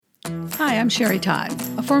Hi, I'm Sherry Todd,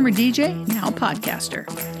 a former DJ, now podcaster.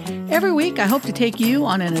 Every week, I hope to take you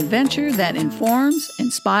on an adventure that informs,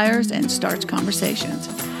 inspires, and starts conversations.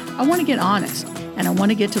 I want to get honest, and I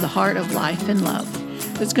want to get to the heart of life and love.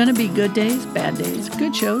 There's going to be good days,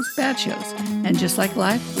 good shows, bad shows. And just like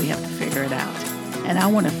life, we have to figure it out. And I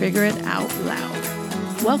want to figure it out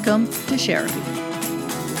loud. Welcome to Sherapy.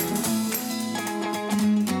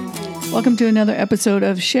 Welcome to another episode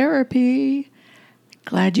of Sherapy.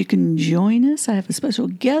 Glad you can join us. I have a special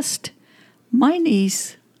guest, my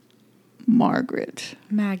niece, Margaret.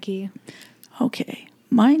 Maggie. Okay,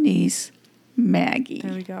 my niece, Maggie.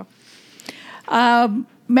 There we go.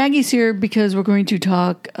 Maggie's here because we're going to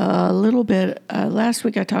talk a little bit. Last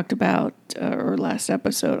week I talked about, or last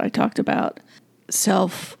episode, I talked about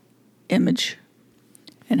self-image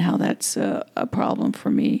and how that's a problem for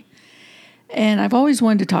me. And I've always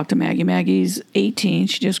wanted to talk to Maggie. Maggie's 18.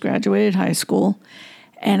 She just graduated high school.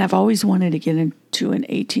 And I've always wanted to get into an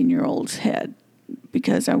 18-year-old's head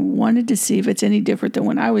because I wanted to see if it's any different than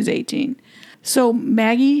when I was 18. So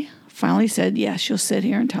Maggie finally said, yeah, she'll sit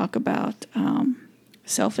here and talk about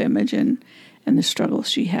self-image and the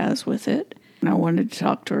struggles she has with it. And I wanted to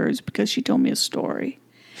talk to her because she told me a story.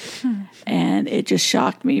 And it just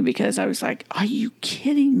shocked me because I was like, are you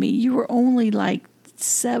kidding me? You were only like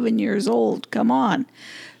 7 years old. Come on.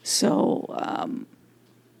 So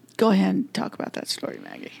go ahead and talk about that story,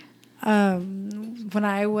 Maggie. When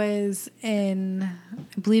I was in,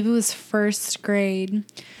 I believe it was first grade,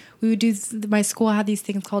 we would do, my school had these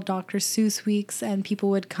things called Dr. Seuss weeks, and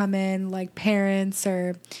people would come in, like parents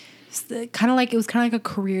or kind of like a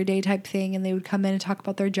career day type thing, and they would come in and talk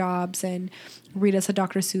about their jobs and read us a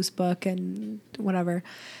Dr. Seuss book and whatever.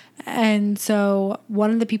 And so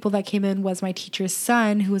one of the people that came in was my teacher's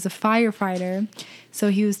son, who was a firefighter. So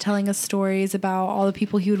he was telling us stories about all the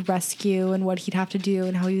people he would rescue and what he'd have to do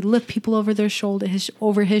and how he would lift people over their shoulder,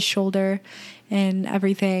 over his shoulder and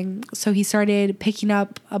everything. So he started picking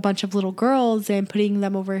up a bunch of little girls and putting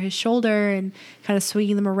them over his shoulder and kind of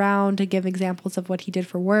swinging them around to give examples of what he did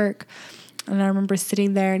for work. And I remember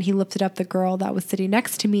sitting there and he lifted up the girl that was sitting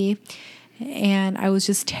next to me. And I was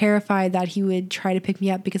just terrified that he would try to pick me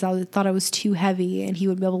up because I thought I was too heavy, and he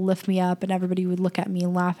would be able to lift me up and everybody would look at me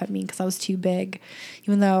and laugh at me because I was too big.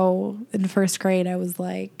 Even though in first grade I was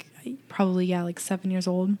like probably, like 7 years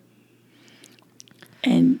old.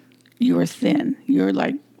 And you were thin. You were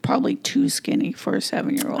like probably too skinny for a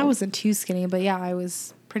 7-year-old. I wasn't too skinny, but yeah, I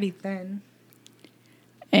was pretty thin.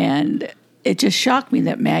 And it just shocked me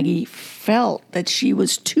that Maggie felt that she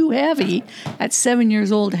was too heavy at 7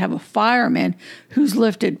 years old to have a fireman who's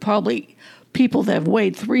lifted probably people that have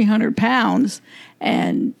weighed 300 pounds,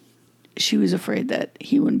 and she was afraid that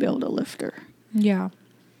he wouldn't be able to lift her. Yeah.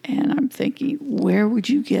 And I'm thinking, where would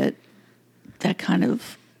you get that kind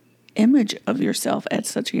of image of yourself at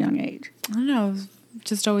such a young age? I don't know. It's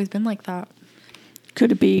just always been like that.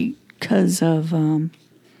 Could it be because of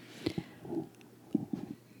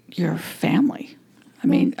your family? I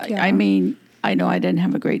mean, yeah. I know I didn't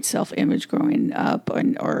have a great self-image growing up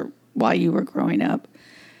or while you were growing up,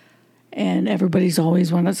 and everybody's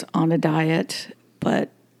always on a diet, but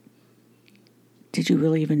did you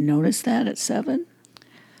really even notice that at 7?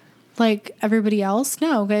 Like everybody else?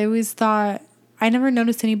 No, I always thought, I never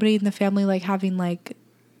noticed anybody in the family like having like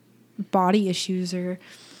body issues or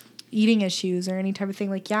eating issues or any type of thing.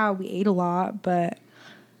 Like, yeah, we ate a lot, but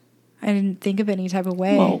I didn't think of any type of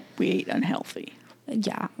way. Well, we ate unhealthy.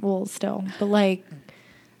 Yeah, well, still. But, like,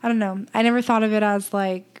 I don't know. I never thought of it as,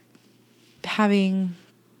 like, having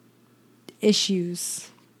issues.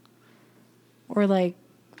 Or, like,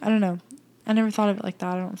 I don't know. I never thought of it like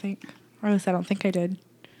that, I don't think. Or at least I don't think I did.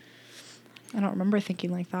 I don't remember thinking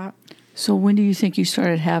like that. So when do you think you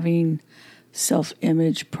started having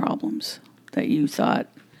self-image problems? That you thought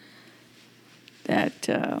that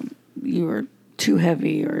you were too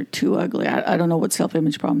heavy or too ugly? I don't know what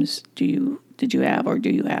self-image problems did you have or do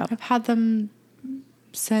you have? I've had them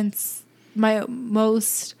since my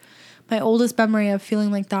oldest memory of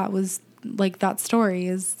feeling like that was like that story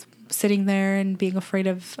is sitting there and being afraid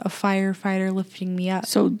of a firefighter lifting me up.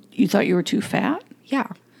 So you thought you were too fat? Yeah.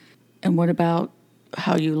 And what about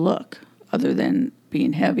how you look other than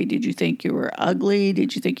being heavy? Did you think you were ugly?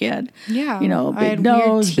 Did you think you had, big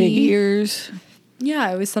nose, big ears? Yeah,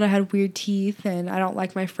 I always thought I had weird teeth, and I don't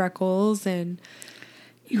like my freckles, and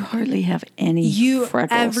you hardly have any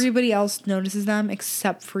freckles. Everybody else notices them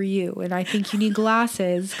except for you, and I think you need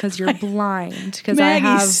glasses because you're blind. Because I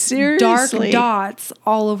have dark dots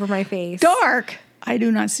all over my face. Dark? I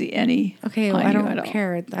do not see any. Okay, well, I don't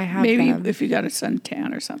care. I have maybe them. If you got a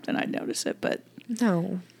suntan or something, I'd notice it, but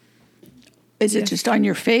no. Is it just on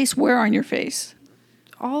your face? Where on your face?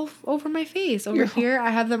 All over my face. Over here,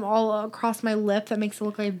 I have them all across my lip. That makes it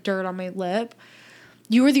look like dirt on my lip.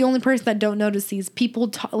 You are the only person that don't notice these. People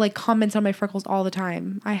comment on my freckles all the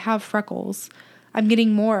time. I have freckles. I'm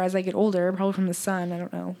getting more as I get older, probably from the sun. I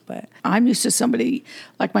don't know, but I'm used to somebody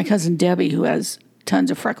like my cousin Debbie who has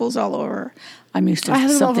tons of freckles all over. I'm used to I have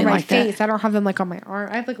them all over something my like face. that. I don't have them like on my arm.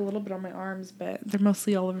 I have like a little bit on my arms, but they're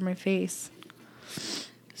mostly all over my face.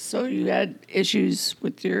 So you had issues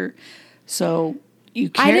with your, so you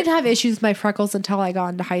I didn't have issues with my freckles until I got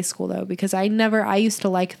into high school, though, because I used to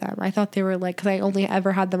like them. I thought they were like, because I only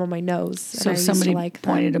ever had them on my nose. So somebody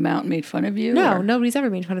pointed them out and made fun of you? No, or? Nobody's ever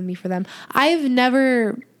made fun of me for them. I've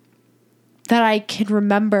never, that I can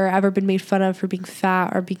remember, ever been made fun of for being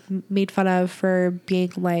fat or being made fun of for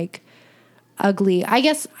being like ugly. I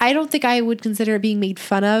guess I don't think I would consider it being made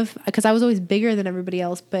fun of because I was always bigger than everybody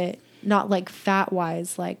else, but not like fat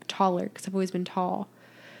wise, like taller, because I've always been tall.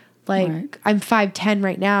 Like, right. I'm 5'10"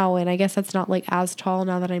 right now, and I guess that's not, like, as tall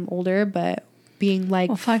now that I'm older, but being, like...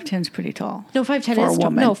 Well, 5'10" is pretty tall. No, 5'10" is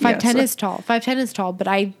tall. No, 5'10" is tall. 5'10" is tall, but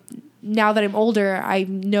now that I'm older, I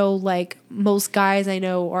know, like, most guys I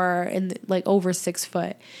know are, over 6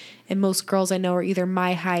 foot, and most girls I know are either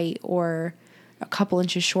my height or a couple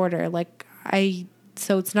inches shorter.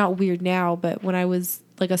 So it's not weird now, but when I was...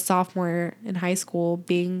 like a sophomore in high school,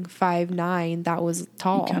 being 5'9", that was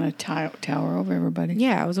tall. You kind of tower over everybody.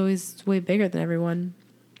 Yeah, I was always way bigger than everyone.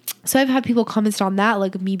 So I've had people comment on that,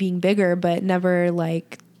 like me being bigger, but never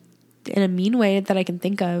like in a mean way that I can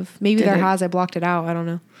think of. Maybe I blocked it out. I don't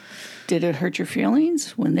know. Did it hurt your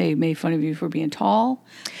feelings when they made fun of you for being tall?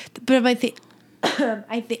 But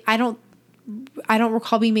I don't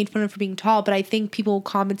recall being made fun of for being tall, but I think people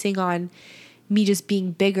commenting on me just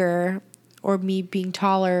being bigger or me being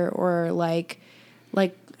taller or like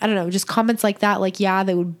I don't know, just comments like that, like, yeah,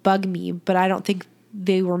 they would bug me, but I don't think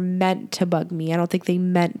they were meant to bug me. I don't think they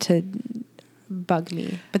meant to bug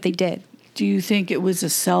me, but they did. Do you think it was a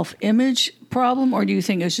self-image problem, or do you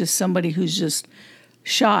think it's just somebody who's just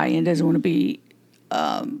shy and doesn't want to be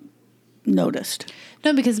noticed?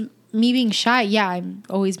 No, because me being shy, yeah, I've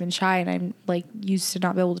always been shy and I'm like used to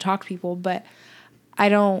not be able to talk to people, but I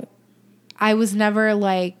was never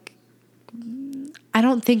like, I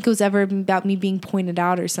don't think it was ever about me being pointed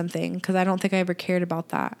out or something, because I don't think I ever cared about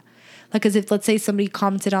that. Like, as if, let's say somebody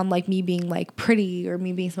commented on like me being like pretty or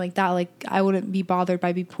me being something like that, like I wouldn't be bothered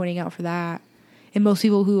by me pointing out for that. And most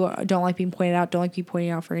people who don't like being pointed out don't like me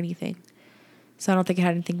pointing out for anything. So I don't think it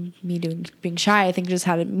had anything me doing being shy. I think it just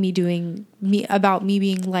had me being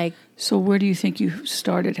like. So where do you think you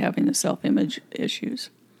started having the self-image issues?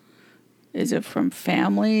 Is it from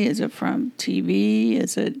family? Is it from TV?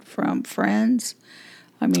 Is it from friends?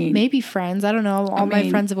 I mean... Maybe friends. I don't know. My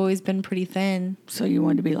friends have always been pretty thin. So you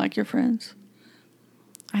wanted to be like your friends?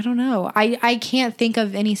 I don't know. I can't think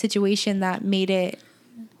of any situation that made it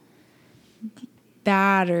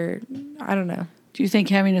bad or... I don't know. Do you think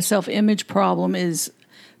having a self-image problem is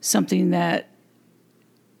something that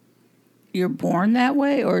you're born that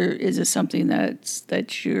way? Or is it something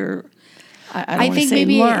that you're... I think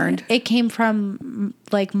maybe learned. It came from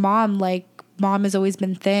like mom. Like mom has always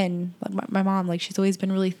been thin. Like my mom, like she's always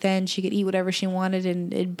been really thin. She could eat whatever she wanted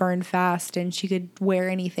and it burned fast, and she could wear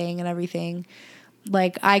anything and everything.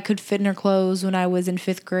 Like I could fit in her clothes when I was in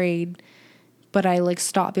 5th grade, but I like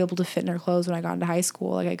stopped being able to fit in her clothes when I got into high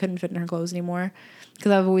school. Like I couldn't fit in her clothes anymore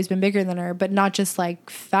because I've always been bigger than her, but not just like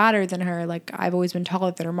fatter than her. Like I've always been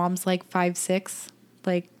taller than her. Mom's like 5'6",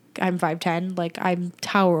 like. I'm 5'10", like I'm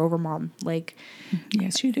tower over mom. Like,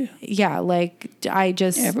 yes, you do. Yeah. Like I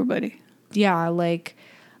just, everybody. Yeah. Like,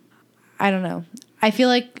 I don't know. I feel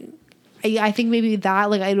like, I think maybe that,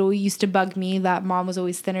 like it used to bug me that mom was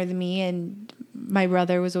always thinner than me and my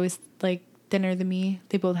brother was always like thinner than me.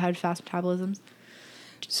 They both had fast metabolisms.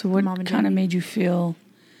 So what kind of made you feel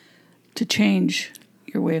to change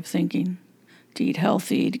your way of thinking, to eat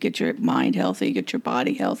healthy, to get your mind healthy, get your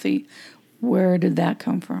body healthy? Where did that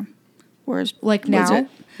come from? Where's like now?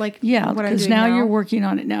 Like yeah, because now you're working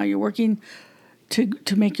on it. Now you're working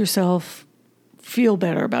to make yourself feel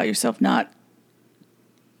better about yourself, not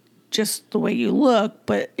just the way you look,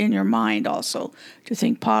 but in your mind also to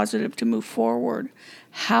think positive, to move forward.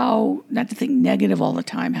 How not to think negative all the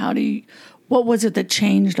time. What was it that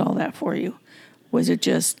changed all that for you? Was it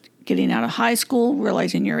just getting out of high school,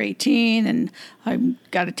 realizing you're 18 and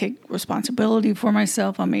I've got to take responsibility for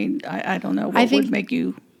myself? I mean, I don't know. What would make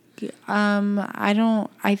you...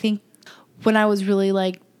 I think when I was really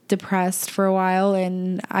like depressed for a while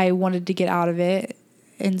and I wanted to get out of it.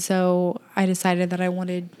 And so I decided that I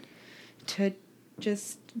wanted to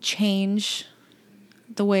just change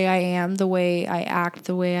the way I am, the way I act,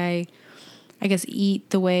 the way I guess eat,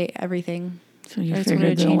 the way everything. So you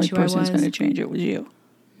figured the only person who's going to change it was you.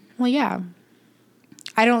 Well, yeah.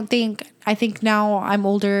 I think now I'm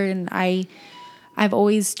older and I've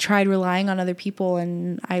always tried relying on other people,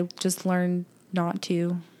 and I just learned not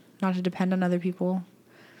to depend on other people.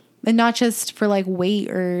 And not just for like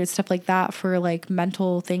weight or stuff like that, for like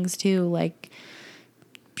mental things too. Like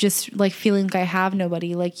just like feeling like I have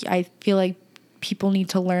nobody. Like I feel like people need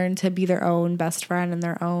to learn to be their own best friend and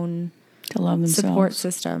their own to love themselves. Support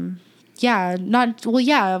system. Yeah,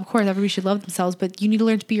 of course everybody should love themselves, but you need to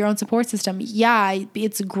learn to be your own support system. Yeah,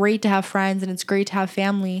 it's great to have friends and it's great to have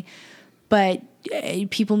family, but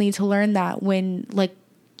people need to learn that when like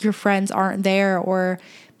your friends aren't there, or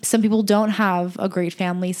some people don't have a great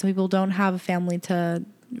family, some people don't have a family to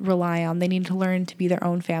rely on. They need to learn to be their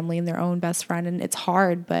own family and their own best friend, and it's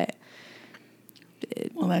hard, but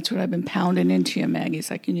well, that's what I've been pounding into you, Maggie.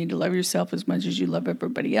 It's like you need to love yourself as much as you love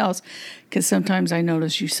everybody else. Because sometimes I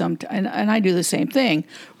notice you and I do the same thing,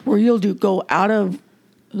 where you'll go out of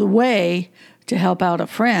the way to help out a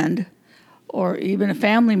friend or even a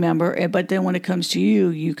family member. But then when it comes to you,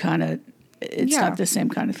 you kind of, it's not the same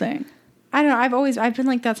kind of thing. I don't know. I've been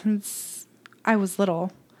like that since I was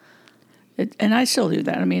little. And I still do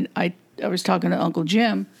that. I mean, I was talking to Uncle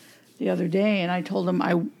Jim the other day, and I told him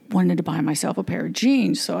I wanted to buy myself a pair of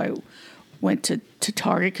jeans. So I went to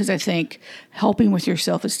Target, because I think helping with your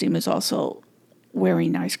self-esteem is also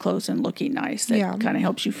wearing nice clothes and looking nice. That kind of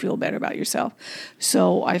helps you feel better about yourself.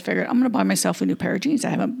 So I figured I'm going to buy myself a new pair of jeans. I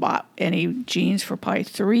haven't bought any jeans for probably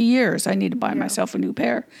 3 years. I need to buy myself a new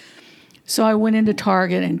pair. So I went into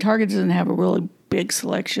Target, and Target doesn't have a really big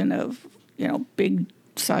selection of, big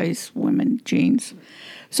size women jeans.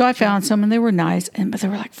 So I found some, and they were nice, but they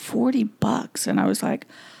were like $40. And I was like,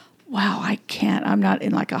 wow, I can't. I'm not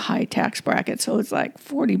in like a high tax bracket. So it's like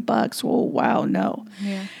 $40. Oh, wow, no.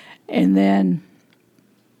 Yeah. And then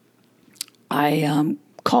I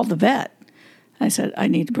called the vet. I said, I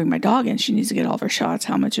need to bring my dog in. She needs to get all of her shots.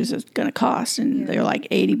 How much is it going to cost? And they're like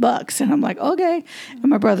 $80. And I'm like, okay. And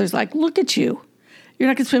my brother's like, look at you. You're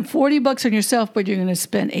not going to spend $40 on yourself, but you're going to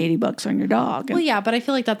spend $80 on your dog. Well, yeah, but I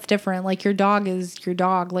feel like that's different. Like, your dog is your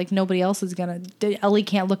dog. Like, nobody else is going to... Ellie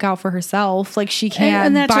can't look out for herself. Like, she can't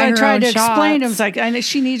and that's buy what I tried to explain to him. shots. It's like, I know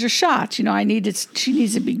she needs her shots. She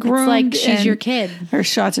needs to be groomed. It's like she's your kid. Her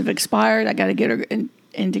shots have expired. I got to get her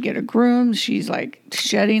in to get her groomed. She's like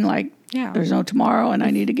shedding like there's no tomorrow, and I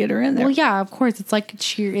need to get her in there. Well, yeah, of course. It's like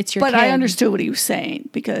it's your But kid. I understood what he was saying,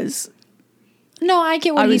 because... No, I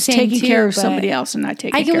get what he's saying too. I was taking care of somebody else and not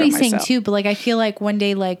taking care of myself. I get what he's saying too, but like I feel like one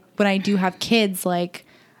day, like when I do have kids, like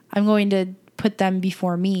I'm going to put them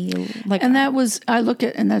before me. Like, and that was, I look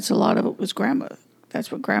at, and that's a lot of it was Grandma.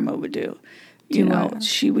 That's what Grandma would do.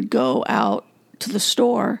 She would go out to the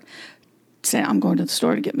store, say, I'm going to the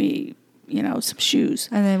store to get me, some shoes.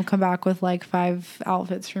 And then come back with like 5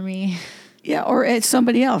 outfits for me. Yeah, or it's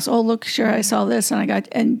somebody else. Oh, look, sure, I saw this,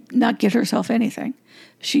 and not get herself anything.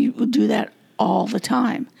 She would do that all the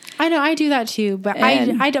time. I know, I do that too, but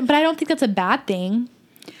I don't think that's a bad thing.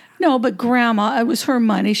 No, but Grandma, it was her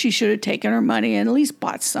money. She should have taken her money and at least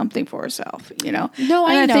bought something for herself, No,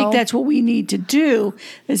 I think that's what we need to do,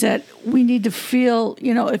 is that we need to feel,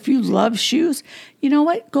 if you love shoes, you know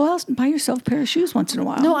what? Go out and buy yourself a pair of shoes once in a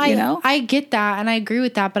while. No, I get that, and I agree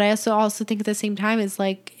with that, but I also think at the same time is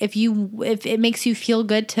like if it makes you feel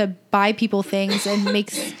good to buy people things and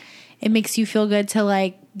it makes you feel good to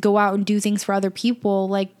like go out and do things for other people,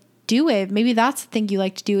 like do it. Maybe that's the thing you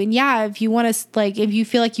like to do. And yeah, if you want to, like, if you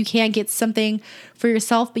feel like you can't get something for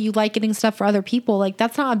yourself, but you like getting stuff for other people, like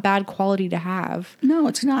that's not a bad quality to have. No,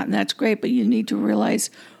 it's not. And that's great. But you need to realize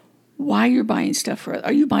why you're buying stuff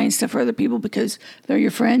are you buying stuff for other people because they're your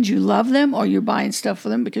friends, you love them, or you're buying stuff for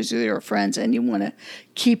them because they're your friends and you want to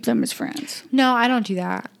keep them as friends? No, I don't do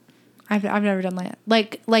that. I've never done that.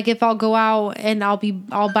 Like if I'll go out and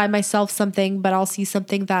I'll buy myself something, but I'll see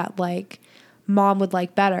something that like Mom would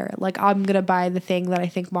like better. Like I'm going to buy the thing that I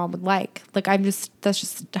think Mom would like. Like that's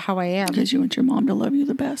just how I am. Because you want your mom to love you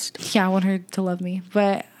the best. Yeah, I want her to love me.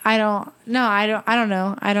 But I don't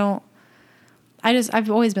know.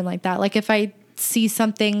 I've always been like that. Like if I see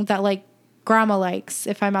something that like Grandma likes,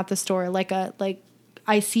 if I'm at the store, like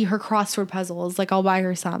I see her crossword puzzles, like I'll buy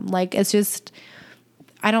her some. Like it's just,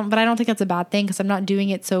 I don't think that's a bad thing because I'm not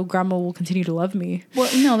doing it so Grandma will continue to love me. Well,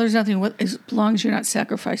 no, there's nothing, as long as you're not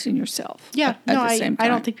sacrificing yourself. Yeah, I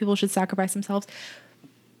don't think people should sacrifice themselves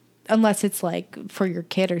unless it's like for your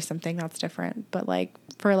kid or something, that's different. But like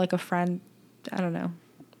for like a friend, I don't know.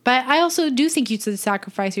 But I also do think you should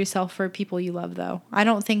sacrifice yourself for people you love though. I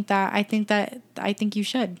think you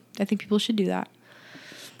should. I think people should do that.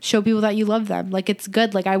 show people that you love them. Like, it's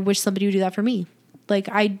good. Like, I wish somebody would do that for me. Like,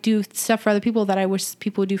 I do stuff for other people that I wish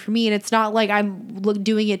people would do for me. And it's not like I'm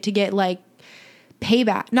doing it to get, like,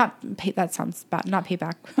 payback. That sounds bad. Not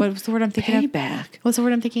payback. What's the word I'm thinking of? Payback. What's the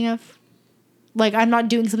word I'm thinking of? Like, I'm not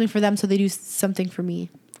doing something for them so they do something for me.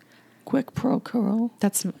 Quick pro quo.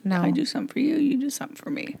 That's, no. I do something for you, you do something for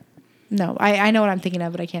me. No, I know what I'm thinking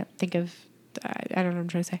of, but I can't think of, I don't know what I'm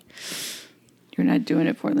trying to say. You're not doing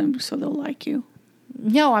it for them so they'll like you.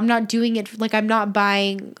 No, I'm not doing it. Like, I'm not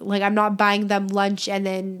buying them lunch and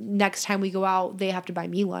then next time we go out, they have to buy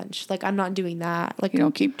me lunch. Like, I'm not doing that. Like, You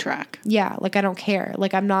don't keep track. yeah, like, I don't care.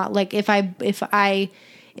 Like, I'm not, like, if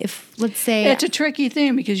let's say. It's a tricky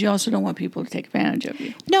thing because you also don't want people to take advantage of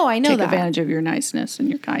you. No, I know take that. advantage of your niceness and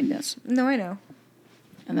your kindness. No, I know.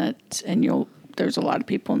 There's a lot of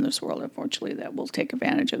people in this world, unfortunately, that will take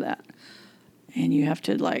advantage of that. And you have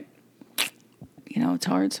to, like, it's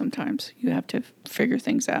hard sometimes. You have to figure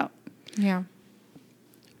things out. Yeah.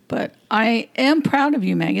 But I am proud of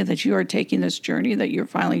you, Maggie, that you are taking this journey, that you're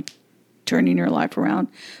finally turning your life around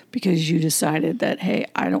because you decided that, hey,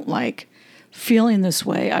 I don't like feeling this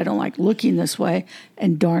way. I don't like looking this way.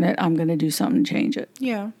 And darn it, I'm going to do something to change it.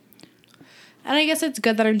 Yeah. And I guess it's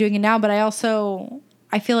good that I'm doing it now, but I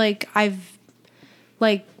feel like I've,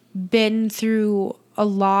 like, been through a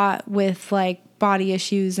lot with, like, body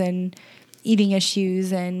issues and eating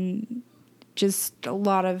issues and just a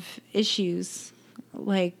lot of issues,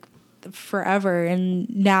 like, forever. And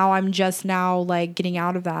now I'm just now, like, getting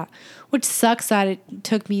out of that, which sucks that it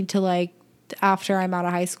took me to, like, after I'm out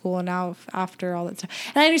of high school and now after all that stuff.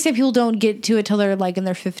 And I understand people don't get to it till they're, like, in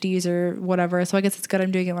their 50s or whatever. So I guess it's good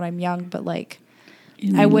I'm doing it when I'm young, but, like,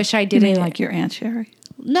 I wish I did it. it. Like your Aunt Sherry?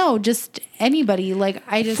 No, just anybody. Like,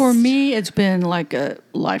 For me, it's been like a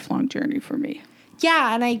lifelong journey for me.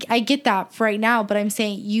 Yeah, and I get that for right now, but I'm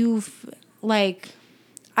saying you've, like,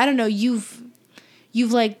 I don't know, you've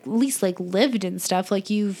like, at least, like, lived and stuff.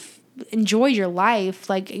 Like, you've enjoyed your life.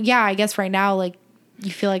 Like, yeah, I guess right now, like,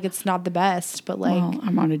 you feel like it's not the best, but, like. Well,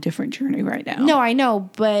 I'm on a different journey right now. No, I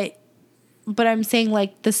know, but I'm saying,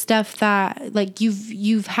 like, the stuff that, like,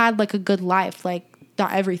 you've had, like, a good life, like,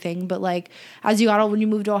 not everything, but, like, as you got old, when you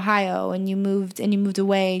moved to Ohio and you moved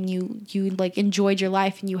away and you like enjoyed your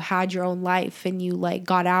life and you had your own life and you, like,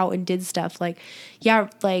 got out and did stuff, like, yeah,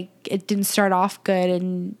 like, it didn't start off good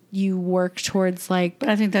and you worked towards, like. But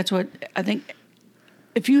I think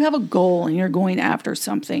if you have a goal and you're going after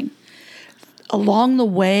something, along the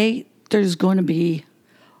way, there's going to be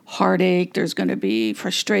heartache, there's going to be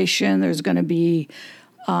frustration, there's going to be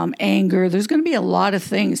anger. There's going to be a lot of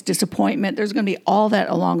things, disappointment. There's going to be all that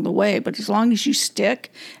along the way. But as long as you stick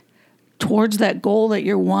towards that goal that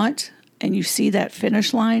you want and you see that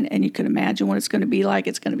finish line and you can imagine what it's going to be like,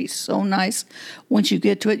 it's going to be so nice once you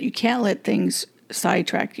get to it. You can't let things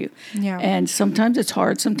sidetrack you. Yeah. And sometimes it's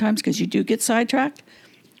hard sometimes because you do get sidetracked.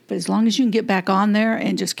 But as long as you can get back on there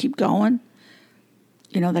and just keep going,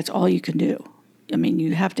 that's all you can do. I mean,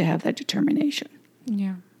 you have to have that determination.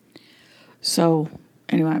 Yeah. So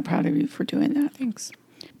anyway, I'm proud of you for doing that. Thanks.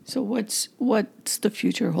 So what's the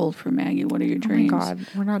future hold for Maggie? What are your dreams? Oh my God,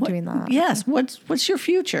 we're not doing that. Yes. What's your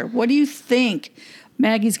future? What do you think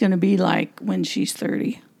Maggie's going to be like when she's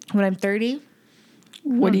 30? When I'm 30?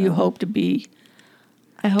 What do you hope to be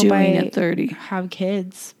I hope doing at 30? Have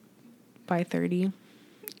kids by 30.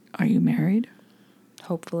 Are you married?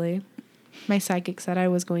 Hopefully. My psychic said I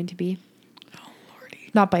was going to be. Oh, Lordy.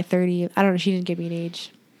 Not by 30. I don't know. She didn't give me an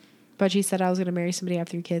age. But she said I was going to marry somebody, have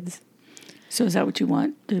 3 kids. So is that what you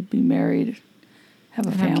want? To be married, have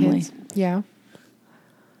a family? Yeah.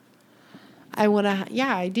 I want to,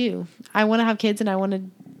 yeah, I do. I want to have kids and I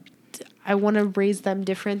want to raise them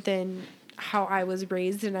different than how I was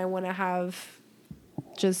raised. And I want to have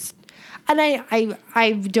just, and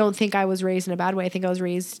I don't think I was raised in a bad way. I think I was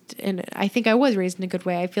raised in a good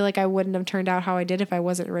way. I feel like I wouldn't have turned out how I did if I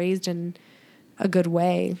wasn't raised in a good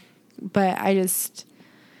way. But I just,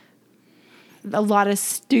 a lot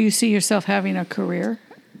of... Do you see yourself having a career?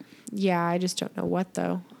 Yeah, I just don't know what,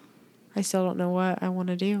 though. I still don't know what I want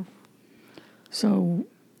to do. So...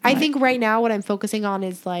 I think right now what I'm focusing on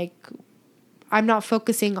is, like, I'm not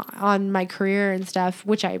focusing on my career and stuff,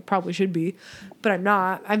 which I probably should be, but I'm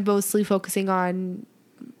not. I'm mostly focusing on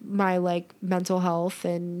my, like, mental health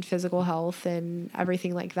and physical health and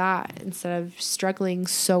everything like that instead of struggling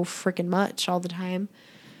so freaking much all the time.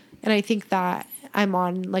 And I think that I'm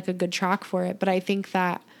on, like, a good track for it. But I think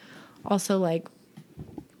that also, like,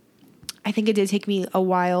 I think it did take me a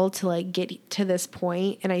while to, like, get to this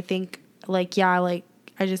point. And I think, like, yeah, like,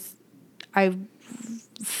 I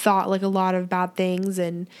thought, like, a lot of bad things.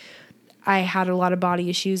 And I had a lot of body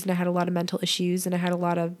issues and I had a lot of mental issues and I had a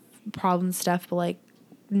lot of problem stuff, but like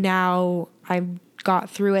now I got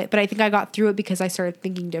through it. But I think I got through it because I started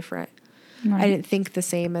thinking different. Right. I didn't think the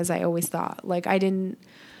same as I always thought. Like I don't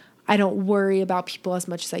worry about people as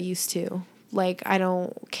much as I used to. Like I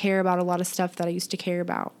don't care about a lot of stuff that I used to care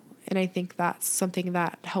about. And I think that's something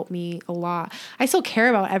that helped me a lot. I still care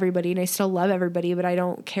about everybody and I still love everybody, but I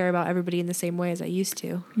don't care about everybody in the same way as I used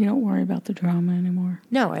to. You don't worry about the drama anymore.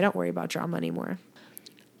 No, I don't worry about drama anymore.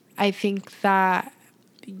 I think that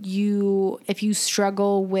if you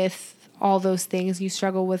struggle with all those things, you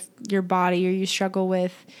struggle with your body, or you struggle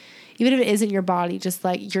with, even if it isn't your body, just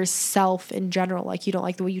like yourself in general, like you don't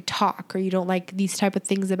like the way you talk or you don't like these type of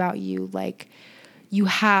things about you, like you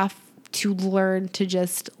have to learn to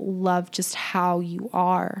just love just how you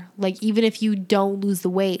are. Like even if you don't lose the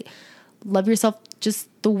weight, love yourself just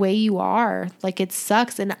the way you are. Like it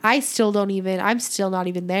sucks. And I'm still not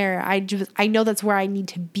even there. I know that's where I need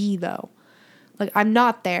to be though. Like I'm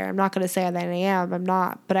not there. I'm not going to say that I am. I'm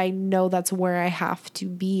not, but I know that's where I have to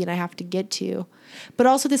be and I have to get to. But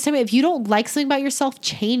also at the same time, if you don't like something about yourself,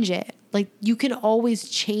 change it. Like you can always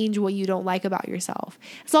change what you don't like about yourself.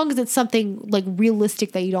 As long as it's something like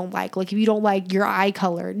realistic that you don't like. Like if you don't like your eye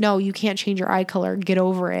color, no, you can't change your eye color. Get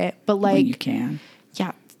over it. But like, well, you can.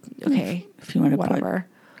 Yeah. Okay. If you want to whatever.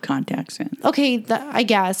 Put contacts in. Okay. I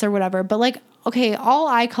guess, or whatever. But like, okay, all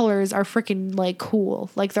eye colors are freaking like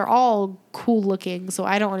cool. Like they're all cool looking. So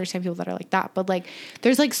I don't understand people that are like that. But like,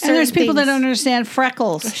 there's like certain and there's people things, that don't understand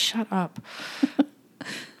freckles. Shut up.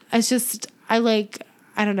 It's just, I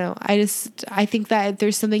don't know. I think that if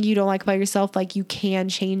there's something you don't like about yourself, like you can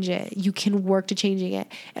change it. You can work to changing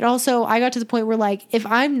it. And also I got to the point where like, if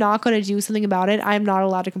I'm not going to do something about it, I'm not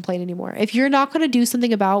allowed to complain anymore. If you're not going to do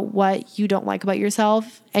something about what you don't like about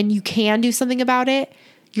yourself and you can do something about it,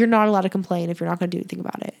 you're not allowed to complain if you're not going to do anything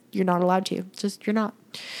about it. You're not allowed to. You're not.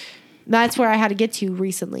 That's where I had to get to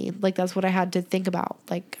recently. Like, that's what I had to think about.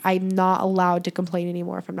 Like, I'm not allowed to complain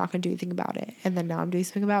anymore if I'm not going to do anything about it. And then now I'm doing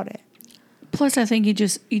something about it. Plus, I think you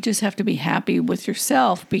just have to be happy with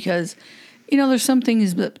yourself because, there's some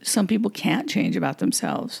things that some people can't change about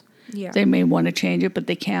themselves. Yeah. They may want to change it, but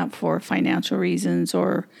they can't for financial reasons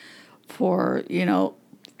or for,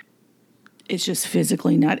 it's just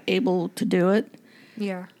physically not able to do it.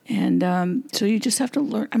 Yeah. And so you just have to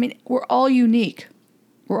learn. I mean, we're all unique.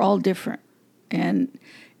 We're all different. And,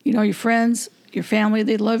 your friends, your family,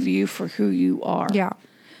 they love you for who you are. Yeah.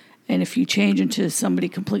 And if you change into somebody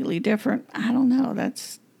completely different, I don't know.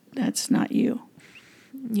 That's not you.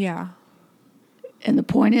 Yeah. And the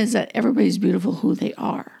point is that everybody's beautiful who they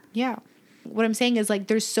are. Yeah. What I'm saying is like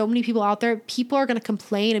there's so many people out there. People are going to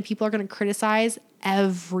complain and people are going to criticize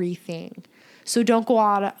everything. So don't go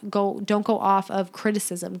off of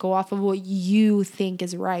criticism. Go off of what you think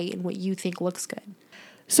is right and what you think looks good.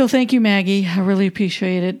 So thank you, Maggie. I really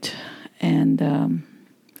appreciate it. And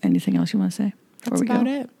anything else you want to say? That's about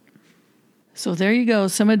it. So there you go.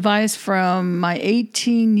 Some advice from my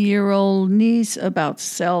 18-year-old niece about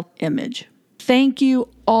self-image. Thank you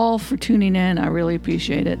all for tuning in. I really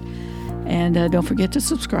appreciate it. And don't forget to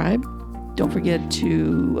subscribe. Don't forget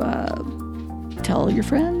to tell your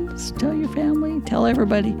friends, tell your family, tell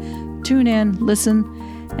everybody. Tune in,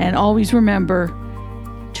 listen, and always remember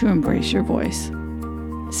to embrace your voice.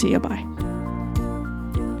 See you, bye.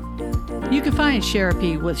 You can find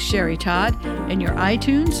Therapy with Sherry Todd in your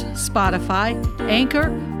iTunes, Spotify, Anchor,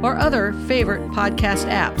 or other favorite podcast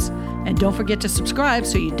apps. And don't forget to subscribe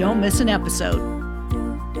so you don't miss an episode.